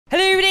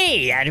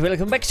Hey, and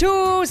welcome back to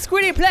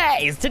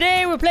SquiddyPlays.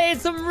 Today we're playing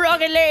some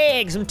Rocket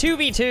League, some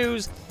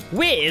 2v2s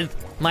with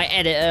my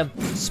editor,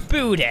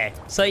 Spoody.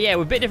 So yeah,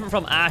 we're a bit different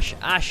from Ash.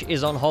 Ash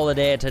is on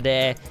holiday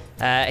today.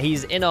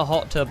 He's in a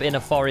hot tub in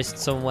a forest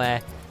somewhere.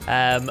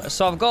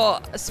 So I've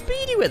got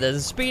Speedy with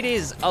us.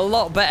 Speedy's a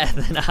lot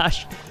better than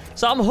Ash.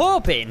 So I'm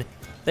hoping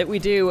that we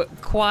do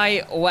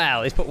quite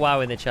well. He's put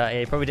wow in the chat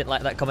here. He probably didn't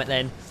like that comment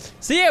then.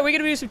 So yeah, we're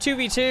going to do some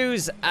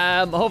 2v2s.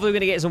 Hopefully we're going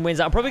to get some wins.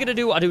 I'm probably going to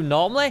do what I do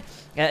normally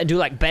and do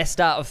like best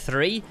out of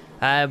 3.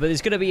 But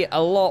there's going to be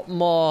a lot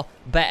more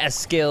better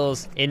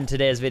skills in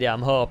today's video,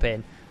 I'm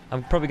hoping.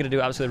 I'm probably going to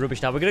do absolutely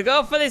rubbish now. We're going to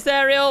go for this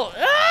aerial.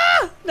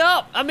 Ah!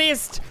 No, I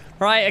missed.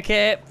 Right,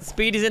 okay.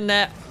 Speedy's in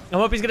there. I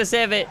hope he's going to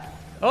save it.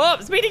 Oh,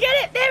 Speedy,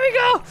 get it. There we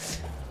go.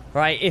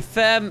 Right,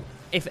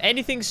 if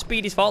anything's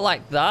Speedy's fault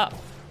like that,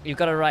 you've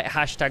got to write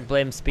hashtag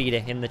blame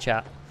Speedy in the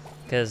chat.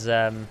 Because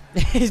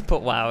he's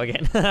put wow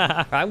again.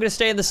 Right, I'm going to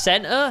stay in the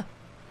center.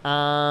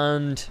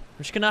 And I'm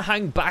just going to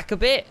hang back a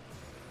bit.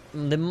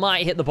 And they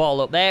might hit the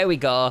ball up. There we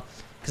go.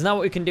 Because now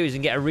what we can do is we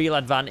can get a real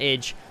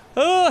advantage.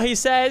 Oh, he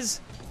says.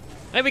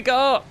 There we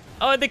go.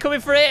 Oh, they're coming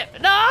for it.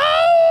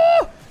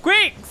 No!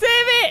 Quick, save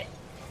it.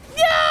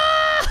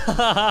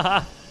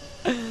 Yeah!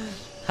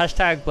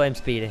 Hashtag blame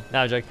Speedy. No,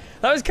 I'm joking.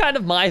 That was kind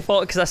of my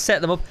fault because I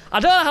set them up. I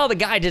don't know how the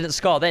guy didn't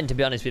score then, to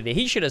be honest with you.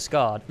 He should have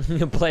scored.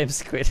 Blame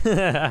Squid.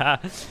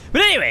 But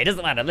anyway, it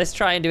doesn't matter. Let's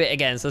try and do it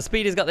again. So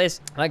Speedy's got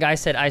this. That guy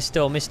said I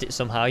still missed it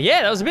somehow.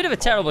 Yeah, that was a bit of a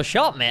terrible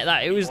shot, mate.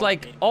 That it was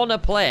like on a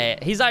play.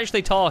 He's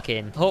actually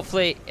talking.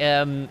 Hopefully,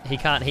 he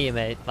can't hear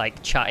me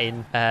like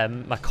chatting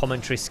my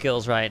commentary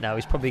skills right now.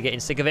 He's probably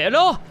getting sick of it.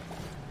 Oh,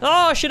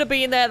 I should have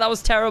been there. That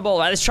was terrible.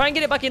 Right, let's try and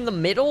get it back in the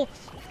middle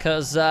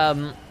because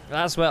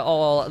that's where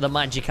all the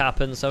magic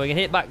happens. So we can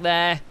hit back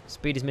there.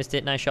 Speedy's missed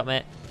it. Nice shot,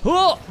 mate.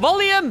 Oh,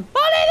 volley him!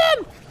 Volley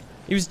him!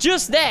 He was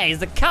just there. He's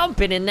the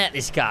camping in net,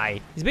 this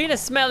guy. He's been a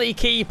smelly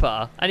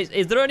keeper. And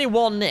is there only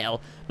 1-0?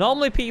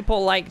 Normally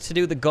people like to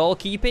do the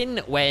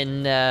goalkeeping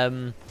when,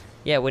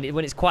 yeah, when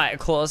it's quite a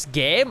close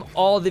game.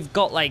 Or they've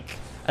got, like,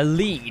 a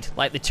lead.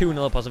 Like the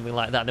 2-0 up or something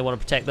like that. They want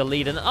to protect the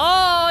lead. And,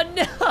 oh,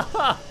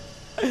 no!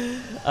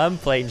 I'm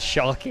playing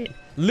shocking.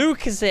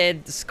 Lucas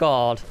had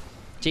scored.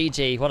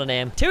 GG, what a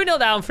name. 2-0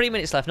 down, 3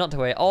 minutes left, not to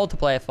worry. All to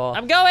play for.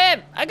 I'm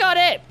going! I got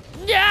it!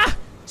 Yeah!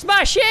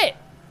 Smash it!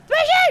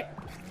 Smash it!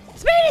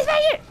 Speedy,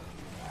 smash it!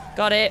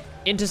 Got it.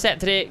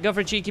 Intercepted it. Go for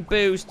a cheeky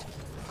boost.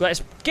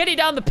 Let's get it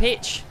down the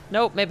pitch.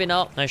 Nope, maybe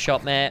not. Nice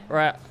shot, mate.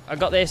 Right, I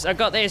got this. I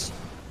got this.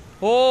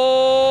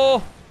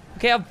 Oh!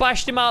 Okay, I've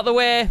bashed him out of the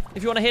way.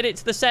 If you want to hit it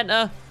to the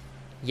center.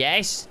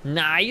 Yes,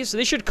 nice.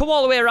 This should come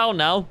all the way around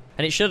now.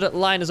 And it should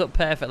line us up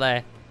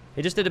perfectly.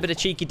 He just did a bit of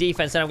cheeky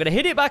defense, and I'm going to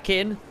hit it back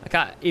in. I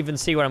can't even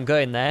see where I'm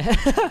going there.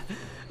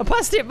 I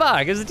passed it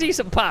back. It was a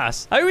decent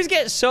pass. I always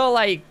get so,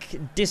 like,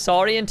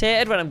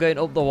 disorientated when I'm going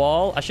up the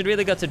wall. I should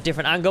really go to a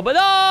different angle, but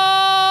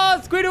oh!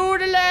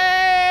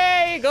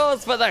 Squiddoodle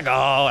goes for the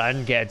goal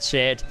and gets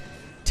it.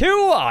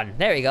 2-1.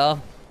 There we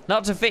go.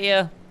 Not to fit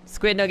you.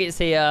 Squid Nuggets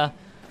here.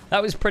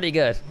 That was pretty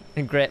good.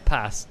 And great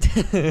pass.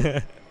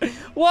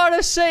 What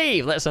a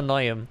save. Let's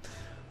annoy him.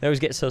 They always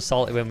get so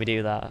salty when we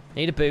do that.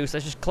 Need a boost.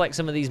 Let's just collect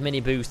some of these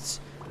mini boosts.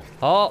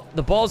 Oh,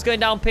 the ball's going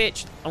down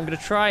pitch. I'm going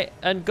to try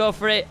and go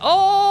for it.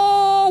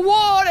 Oh,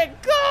 what a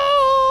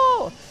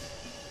goal!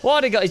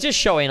 What a goal. He's just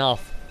showing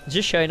off.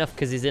 Just showing off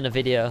because he's in a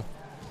video.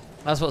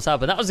 That's what's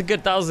happened. That was a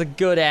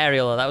good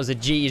aerial. That was a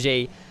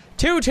GG.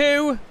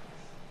 2-2.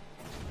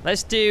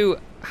 Let's do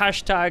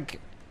hashtag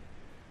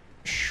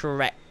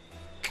Shrek.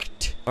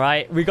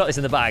 Right, we got this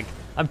in the bag.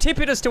 I'm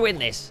tipping us to win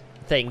this.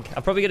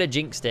 I probably could have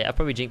jinxed it. I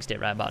probably jinxed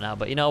it right about now,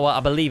 but you know what? I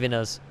believe in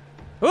us.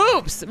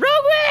 Oops!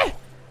 Wrong way!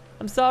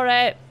 I'm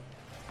sorry.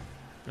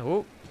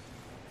 Oh.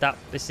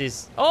 This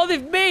is... Oh,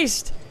 they've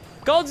missed!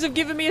 Gods have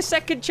given me a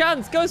second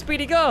chance. Go,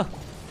 Speedy, go.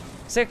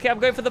 It's okay, I'm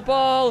going for the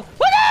ball.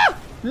 Oh,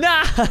 no!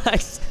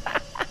 Nice!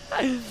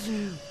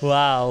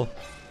 Wow.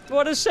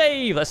 What a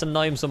save. Let's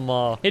annoy him some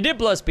more. He did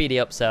blow Speedy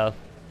up, so...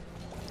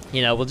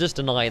 You know, we'll just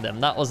annoy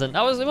them. It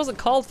wasn't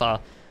called for.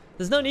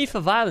 There's no need for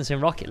violence in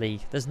Rocket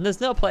League. There's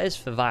no place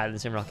for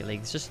violence in Rocket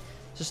League. It's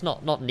just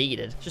not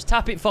needed. Just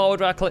tap it forward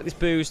while I collect this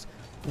boost.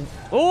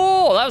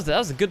 Oh, that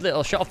was a good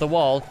little shot off the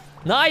wall.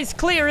 Nice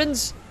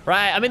clearance.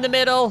 Right, I'm in the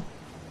middle.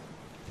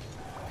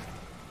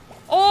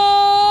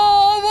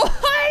 Oh, what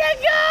a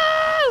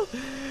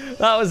goal!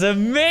 That was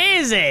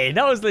amazing.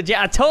 That was legit.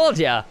 I told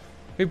you.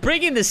 We're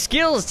bringing the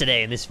skills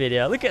today in this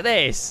video. Look at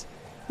this.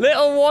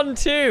 Little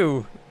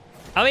 1-2.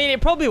 I mean, it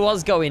probably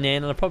was going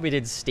in, and I probably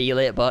did steal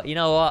it, but you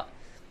know what?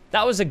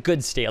 That was a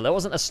good steal. It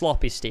wasn't a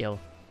sloppy steal.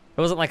 It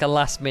wasn't like a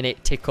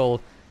last-minute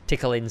tickle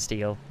in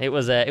steal. It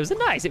was a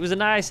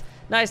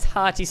nice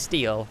hearty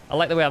steal. I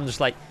like the way I'm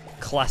just like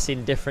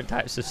classing different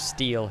types of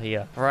steal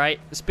here. All right,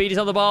 Speedy's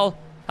on the ball.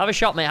 Have a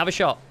shot, mate. Have a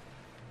shot.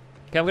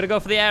 Okay, I'm gonna go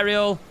for the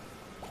aerial.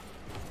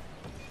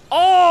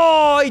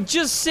 Oh, he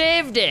just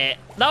saved it.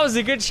 That was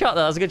a good shot,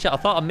 though. That was a good shot. I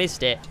thought I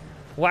missed it.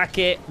 Whack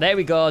it. There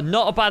we go.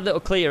 Not a bad little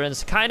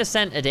clearance. Kind of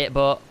centered it,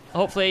 but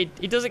hopefully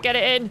he doesn't get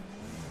it in.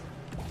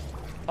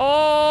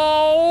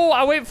 Oh,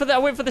 I went for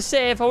the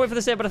save.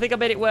 But I think I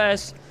made it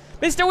worse.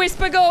 Mr.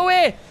 Whisper, go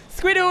away.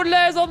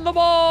 Squiddoodler's on the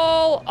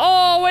ball.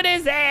 Oh, what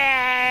is it?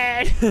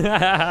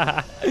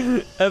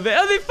 a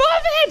bit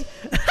forfeit.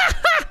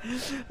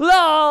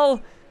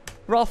 Lol.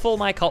 Ruffle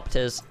my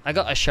copters. I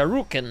got a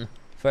shuriken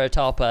for a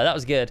topper. That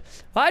was good.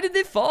 Why did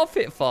they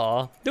forfeit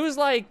for? There was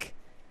like,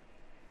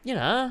 you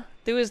know,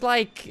 there was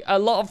like a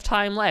lot of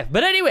time left.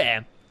 But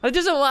anyway, it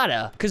doesn't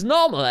matter because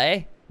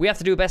normally we have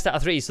to do a best out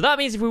of 3. So that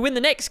means if we win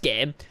the next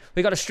game,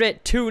 we got a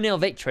straight 2-0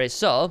 victory.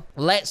 So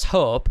let's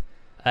hope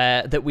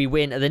that we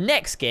win the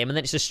next game and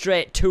then it's a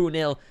straight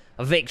 2-0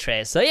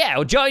 victory. So yeah,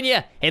 I'll join you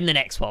in the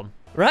next one.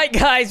 Right,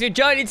 guys, we're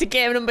joining to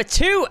game number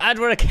 2 and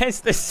we're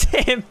against the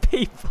same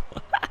people.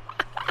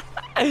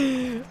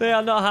 They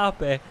are not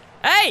happy.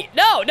 Hey,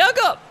 no,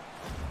 go.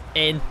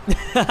 In.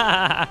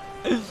 I'm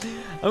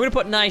going to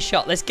put nice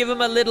shot. Let's give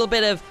them a little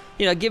bit of,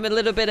 you know, give them a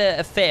little bit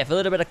of faith, a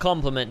little bit of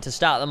compliment to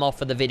start them off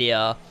for the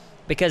video.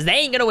 Because they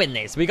ain't going to win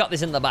this. We got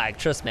this in the bag.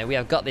 Trust me, we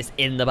have got this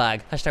in the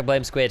bag. Hashtag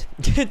blame Squid.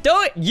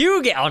 Don't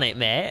you get on it,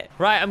 mate.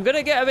 Right, I'm going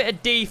to get a bit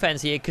of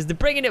defense here because they're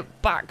bringing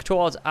it back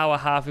towards our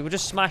half. We will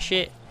just smash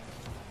it.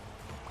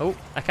 Oh,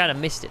 I kind of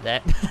missed it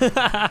there.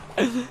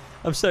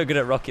 I'm so good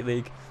at Rocket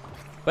League.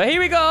 But here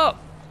we go.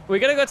 We're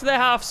going to go to their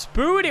half.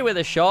 Spoody with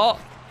a shot.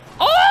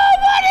 Oh,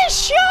 what a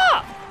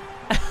shot!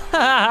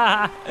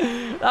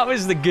 That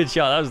was the good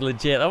shot. That was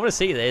legit. I want to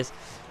see this.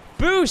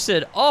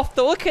 Boosted off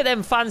the... Look at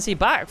them fancy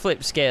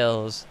backflip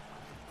skills.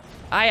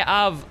 I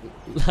have...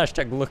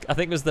 Hashtag look. I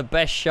think it was the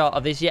best shot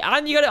of this year.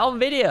 And you got it on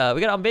video.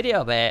 We got it on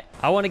video, mate.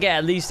 I want to get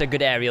at least a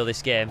good aerial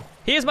this game.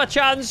 Here's my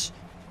chance.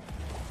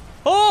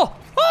 Oh!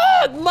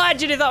 Oh!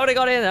 Imagine if that would have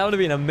got in. That would have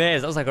been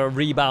amazing. That was like a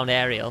rebound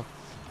aerial.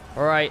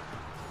 All right.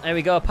 There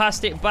we go.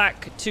 Passed it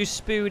back to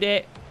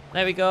Spoody.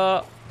 There we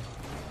go.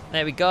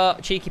 There we go.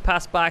 Cheeky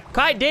pass back.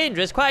 Quite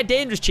dangerous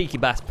cheeky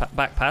back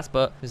pass,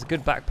 but it's a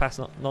good back pass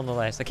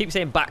nonetheless. I keep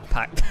saying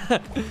backpack.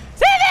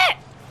 Save it!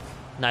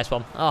 Nice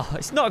one. Oh,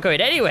 it's not going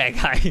anywhere,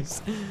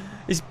 guys.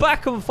 It's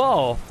back and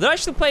forth. They're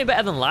actually playing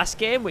better than last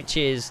game, which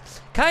is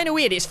kind of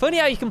weird. It's funny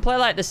how you can play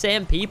like the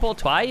same people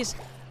twice,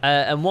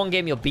 and one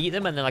game you'll beat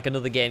them, and then like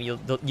another game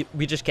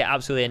we just get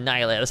absolutely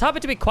annihilated. It's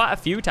happened to me quite a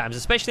few times,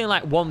 especially in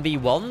like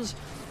 1v1s.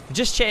 We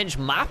just changed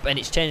map, and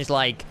it's changed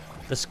like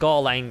the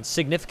scoreline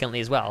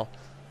significantly as well.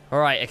 All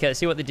right, okay, let's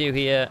see what they do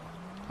here.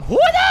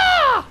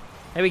 Whoa!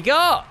 There we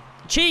go.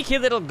 Cheeky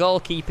little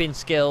goalkeeping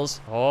skills.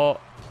 Oh,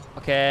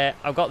 okay,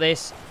 I've got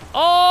this.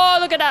 Oh,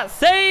 look at that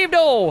save,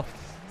 though.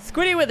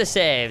 Squiddy with the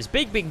saves.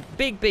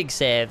 Big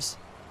saves.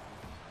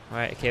 All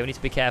right, okay, we need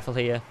to be careful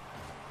here.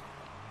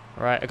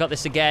 All right, I got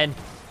this again.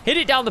 Hit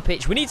it down the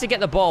pitch. We need to get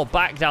the ball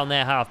back down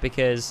their half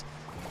because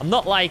I'm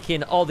not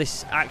liking all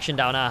this action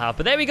down our half.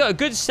 But there we go, a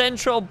good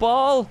central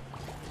ball.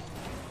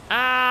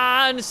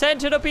 And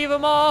centered up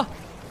even more.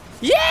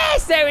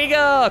 Yes, there we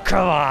go.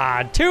 Come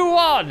on,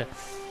 2-1.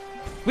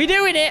 We're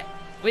doing it.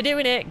 We're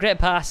doing it. Great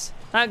pass.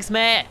 Thanks,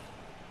 mate.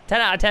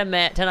 10 out of 10,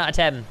 mate. 10 out of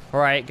 10. All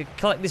right,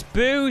 collect this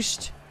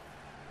boost.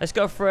 Let's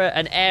go for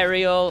an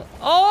aerial.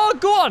 Oh,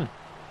 go on.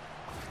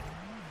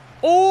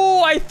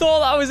 Oh, I thought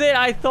that was in.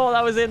 I thought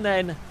that was in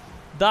then.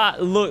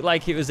 That looked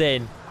like it was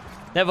in.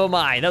 Never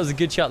mind. That was a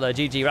good shot, though.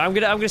 GG. I'm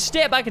gonna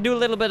step back and do a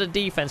little bit of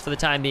defense for the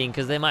time being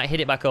because they might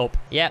hit it back up.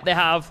 Yep, they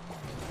have.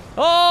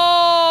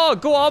 Oh,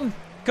 go on.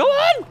 Go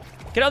on.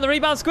 Get on the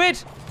rebound,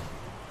 Squid.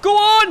 Go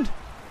on.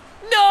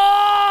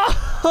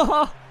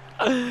 No.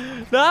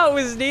 That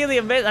was nearly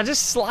amazing. I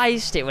just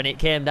sliced it when it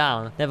came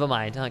down. Never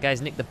mind. Oh,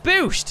 guys, nick the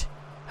boost.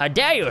 How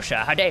dare you, sir?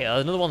 How dare you?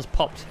 Another one's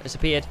popped.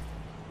 Disappeared.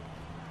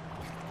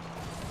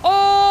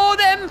 Oh,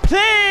 them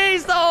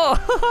plays, though.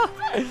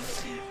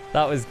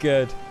 That was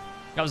good.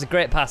 That was a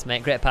great pass,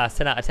 mate. Great pass.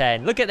 10 out of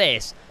 10. Look at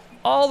this.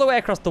 All the way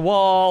across the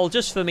wall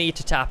just for me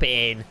to tap it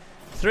in.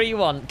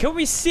 3-1. Can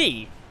we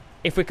see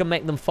if we can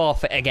make them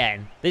forfeit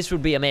again? This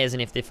would be amazing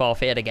if they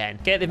forfeit again.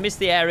 Okay, they've missed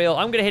the aerial.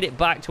 I'm going to hit it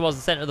back towards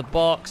the center of the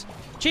box.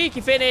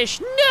 Cheeky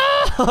finish.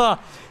 No!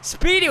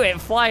 Speedy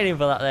went flying in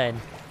for that then.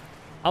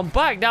 I'm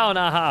back down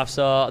our half,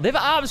 so they've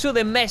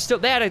absolutely messed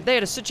up. They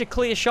had such a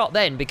clear shot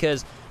then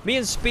because me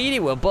and Speedy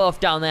were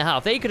both down their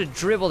half. They could have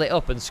dribbled it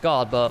up and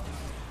scored, but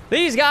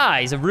these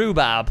guys are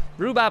rhubarb.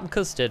 Rhubarb and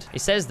custard.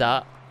 It says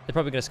that. They're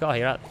probably going to score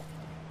here, right?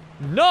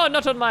 No,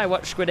 not on my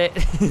watch,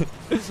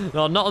 Squiddy.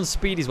 No, not on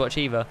Speedy's watch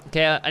either.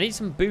 Okay, I need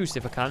some boost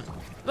if I can.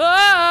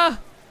 Ah!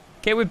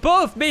 Okay, we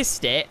both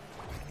missed it.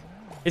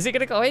 Is it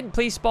going to go in?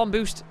 Please spawn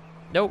boost.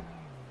 Nope.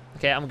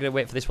 Okay, I'm going to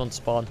wait for this one to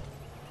spawn.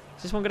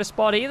 Is this one going to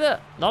spawn either?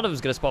 None of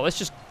us going to spawn. Let's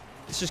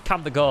just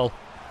camp the goal.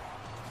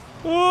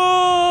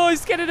 Oh,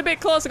 it's getting a bit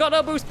close. I got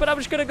no boost, but I'm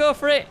just going to go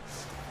for it.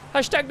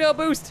 Hashtag no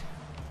boost.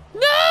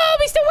 No,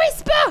 Mr.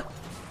 Whisper.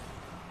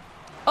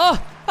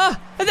 Oh,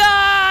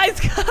 nice.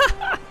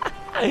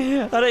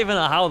 I don't even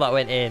know how that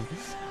went in.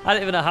 I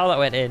don't even know how that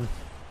went in.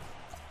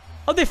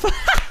 Oh, they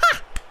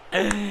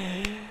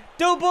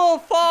double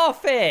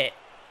forfeit.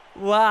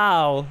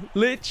 Wow,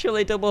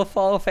 literally double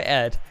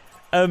forfeited.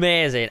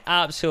 Amazing,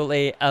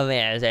 absolutely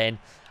amazing.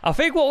 I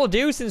think what we'll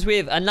do, since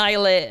we've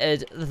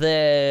annihilated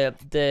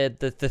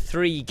the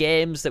 3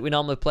 games that we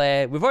normally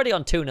play, we've already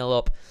gone 2-0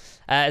 up.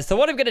 So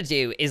what I'm going to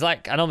do is,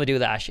 like I normally do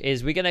with Ash,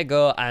 is we're going to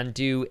go and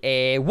do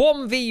a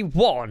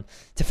 1v1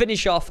 to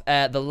finish off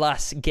the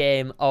last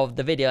game of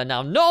the video.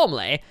 Now,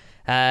 normally,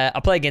 I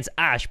play against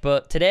Ash,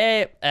 but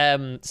today,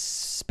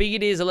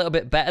 Speedy is a little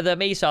bit better than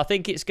me, so I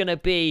think it's going to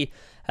be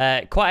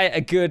quite a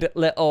good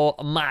little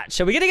match.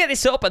 So we're going to get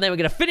this up, and then we're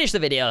going to finish the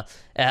video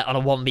on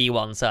a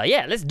 1v1. So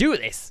yeah, let's do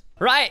this.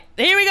 Right,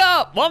 here we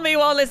go.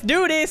 1v1, let's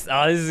do this.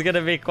 Oh, this is going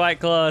to be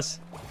quite close.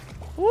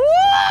 Woo,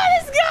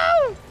 let's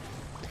go.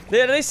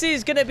 This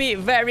is going to be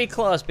very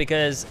close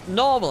because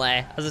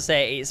normally, as I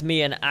say, it's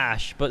me and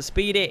Ash, but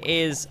Speedy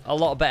is a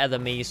lot better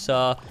than me,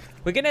 so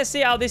we're going to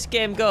see how this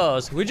game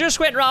goes. We just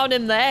went round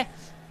him there.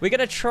 We're going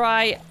to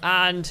try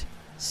and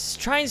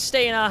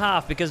stay in our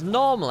half because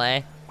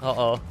normally...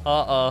 No!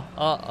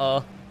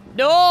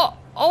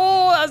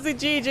 Oh, that's the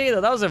GG, though.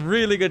 That was a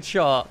really good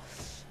shot.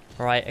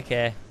 Right,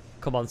 okay.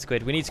 Come on,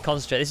 Squid. We need to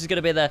concentrate. This is going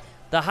to be the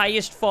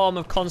highest form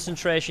of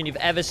concentration you've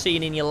ever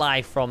seen in your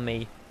life from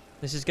me.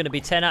 This is going to be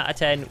 10 out of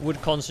 10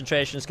 wood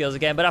concentration skills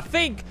again. But I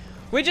think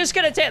we're just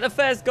going to take the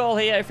first goal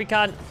here if we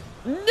can.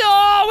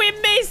 No, we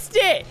missed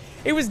it.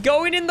 It was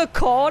going in the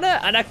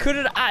corner and I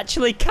couldn't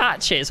actually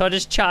catch it. So I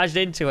just charged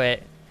into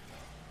it.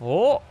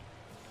 Oh.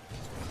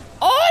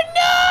 Oh,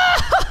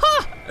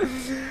 no.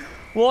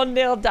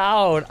 1-0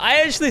 down.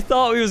 I actually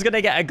thought we was going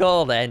to get a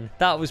goal then.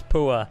 That was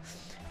poor.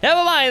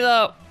 Never mind,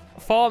 though.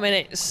 4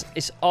 minutes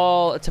is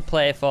all to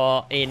play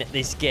for in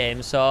this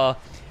game. So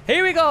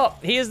here we go.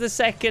 Here's the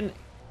second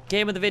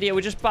game of the video.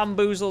 We just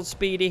bamboozled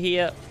Speedy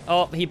here.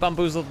 Oh, he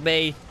bamboozled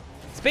me.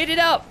 Speed it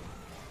up.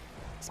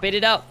 Speed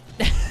it up.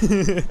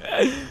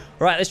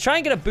 Right, let's try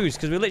and get a boost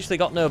because we literally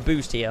got no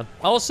boost here.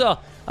 Also,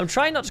 I'm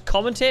trying not to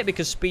commentate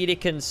because Speedy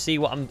can see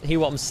what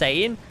I'm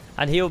saying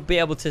and he'll be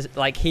able to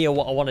like hear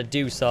what I want to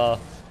do. So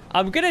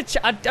I'm trying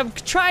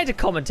to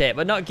commentate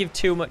but not give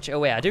too much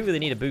away. I do really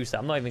need a boost.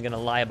 I'm not even gonna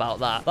lie about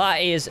that.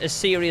 That is a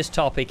serious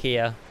topic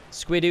here.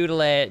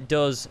 Squiddoodle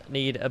does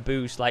need a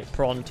boost like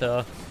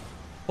pronto.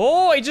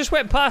 Oh, he just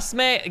went past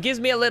me. It gives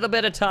me a little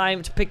bit of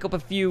time to pick up a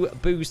few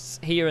boosts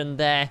here and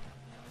there.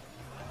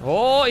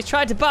 Oh, he's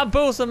trying to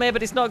bamboozle me,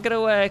 but it's not going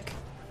to work.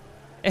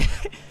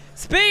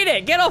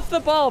 Speedy, get off the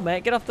ball,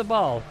 mate. Get off the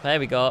ball. There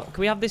we go.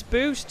 Can we have this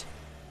boost?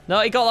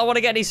 No, he got that one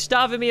again. He's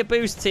starving me a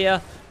boost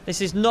here.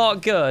 This is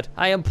not good.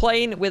 I am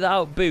playing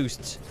without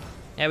boosts.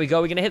 There we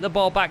go. We're going to hit the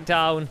ball back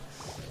down.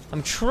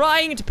 I'm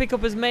trying to pick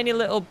up as many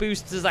little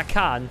boosts as I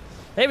can.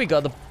 There we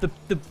go.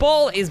 The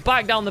ball is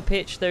back down the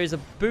pitch. There is a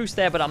boost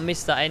there, but I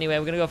missed that anyway.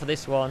 We're going to go for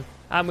this one.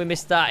 And we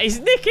missed that. He's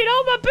nicking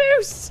all my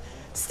boosts.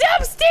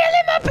 Stop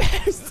stealing my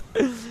boosts.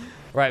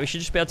 Right, we should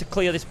just be able to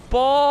clear this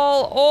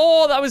ball.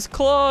 Oh, that was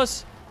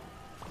close.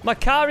 My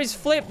car is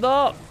flipped,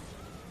 though.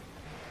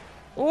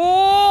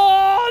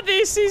 Oh,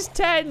 this is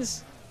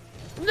tense.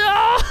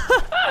 No.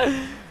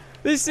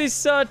 This is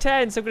so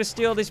tense. I'm going to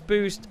steal this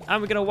boost.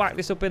 And we're going to whack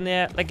this up in the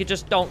air like you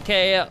just don't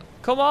care.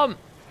 Come on.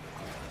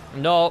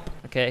 Nope.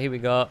 Okay, here we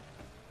go.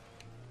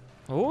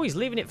 Oh, he's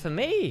leaving it for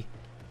me.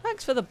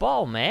 Thanks for the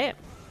ball, mate.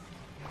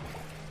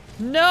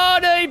 No,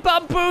 he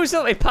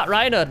bamboozled me. Pat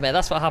Rhino'd me.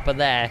 That's what happened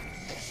there.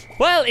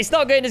 Well, it's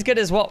not going as good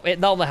as what it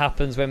normally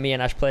happens when me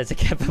and Ash play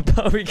together,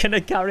 but we're going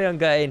to carry on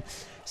going.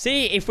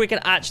 See if we can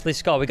actually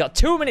score. We've got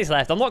 2 minutes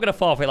left. I'm not going to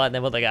forfeit like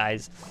them other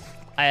guys.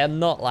 I am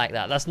not like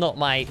that. That's not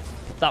my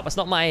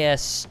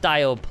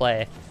style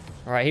play.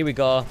 All right, here we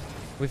go.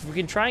 If we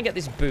can try and get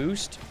this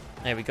boost.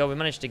 There we go. We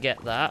managed to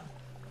get that.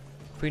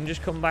 If we can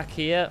just come back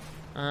here.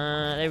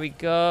 There we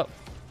go.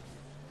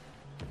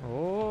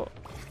 Oh.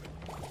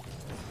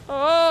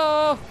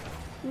 Oh.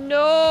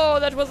 No,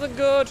 that wasn't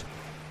good.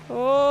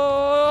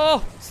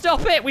 Oh.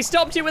 Stop it. We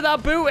stopped it with our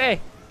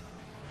booty.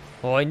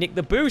 Oh, he nicked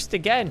the boost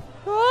again.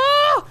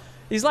 Oh.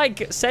 He's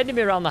like sending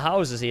me around the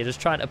houses here, just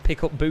trying to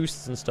pick up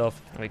boosts and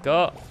stuff. There we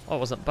go. Oh, it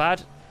wasn't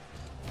bad.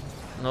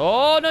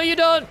 No, you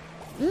don't.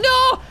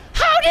 No.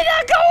 How did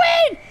that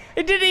go in?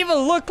 It didn't even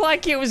look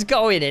like it was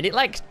going in. It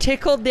like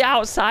tickled the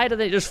outside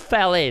and then it just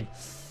fell in.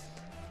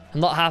 I'm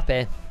not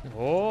happy.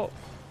 Oh,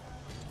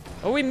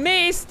 he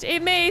missed. He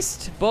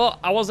missed. But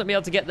I wasn't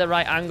able to get the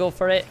right angle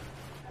for it.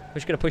 We're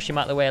just going to push him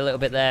out of the way a little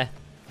bit there.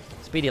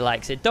 Speedy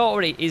likes it. Don't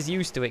worry. He's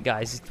used to it,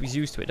 guys. He's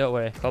used to it. Don't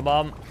worry. Come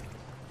on.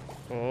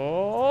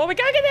 Oh, we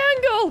can't get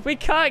the angle. We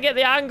can't get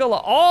the angle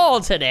at all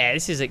today.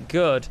 This isn't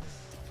good.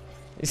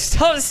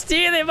 Stop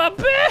stealing my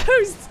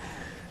boost.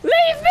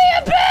 Leave me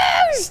a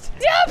boost.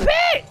 Stop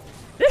it.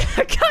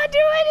 I can't do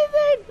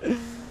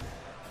anything.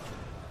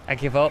 I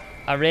give up.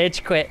 I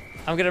rage quit.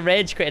 I'm going to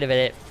rage quit in a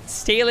minute.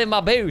 Stealing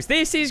my boost.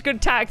 This is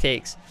good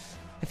tactics.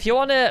 If you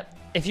want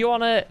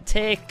to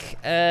take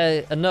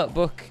a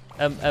notebook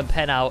and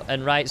pen out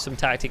and write some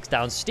tactics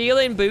down,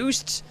 stealing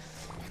boosts,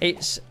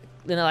 it's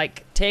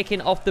like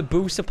taking off the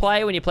boost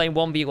supply when you're playing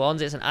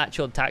 1v1s. It's an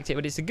actual tactic,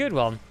 but it's a good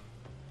one.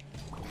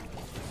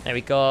 There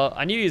we go.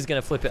 I knew he was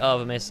going to flip it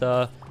over me,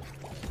 so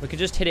we could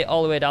just hit it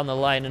all the way down the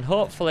line and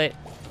hopefully...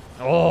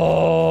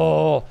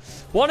 Oh!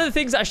 One of the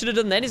things that I should have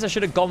done then is I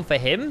should have gone for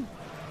him.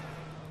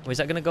 Or is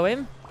that going to go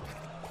in?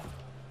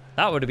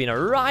 That would have been a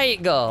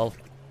right goal.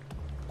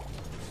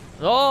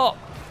 Oh,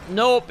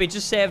 nope. He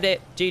just saved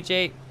it.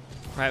 GG.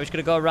 Right, we're just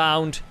going to go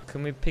around.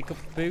 Can we pick up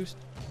a boost?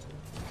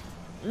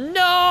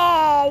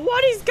 No!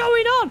 What is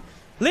going on?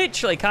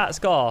 Literally can't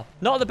score.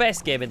 Not the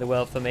best game in the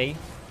world for me.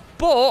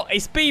 But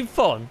it's been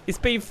fun. It's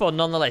been fun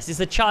nonetheless. It's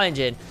a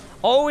challenging.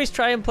 Always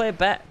try and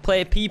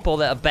play people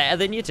that are better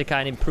than you to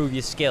kind of improve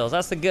your skills.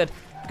 That's a good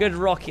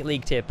Rocket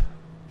League tip.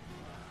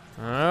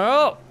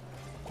 Oh.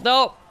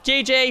 No.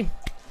 GG.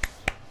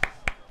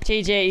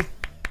 GG.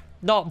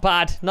 Not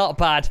bad. Not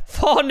bad.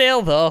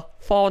 4-0 though.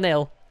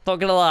 4-0. Not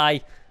gonna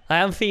lie. I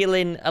am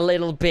feeling a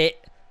little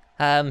bit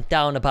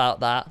down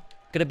about that.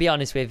 Gonna be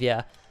honest with you.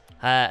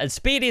 And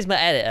Speedy's my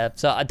editor,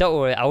 so don't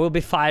worry. I will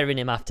be firing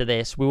him after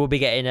this. We will be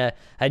getting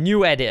a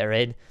new editor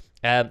in.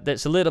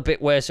 That's a little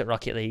bit worse at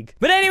Rocket League.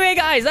 But anyway,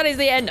 guys, that is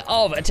the end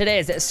of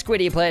today's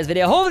SquiddyPlays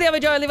video. Hopefully you have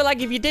enjoyed. Leave a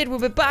like if you did. We'll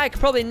be back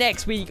probably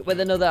next week with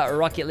another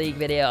Rocket League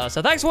video.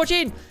 So thanks for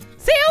watching.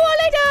 See you all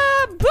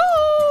later.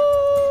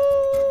 Boo!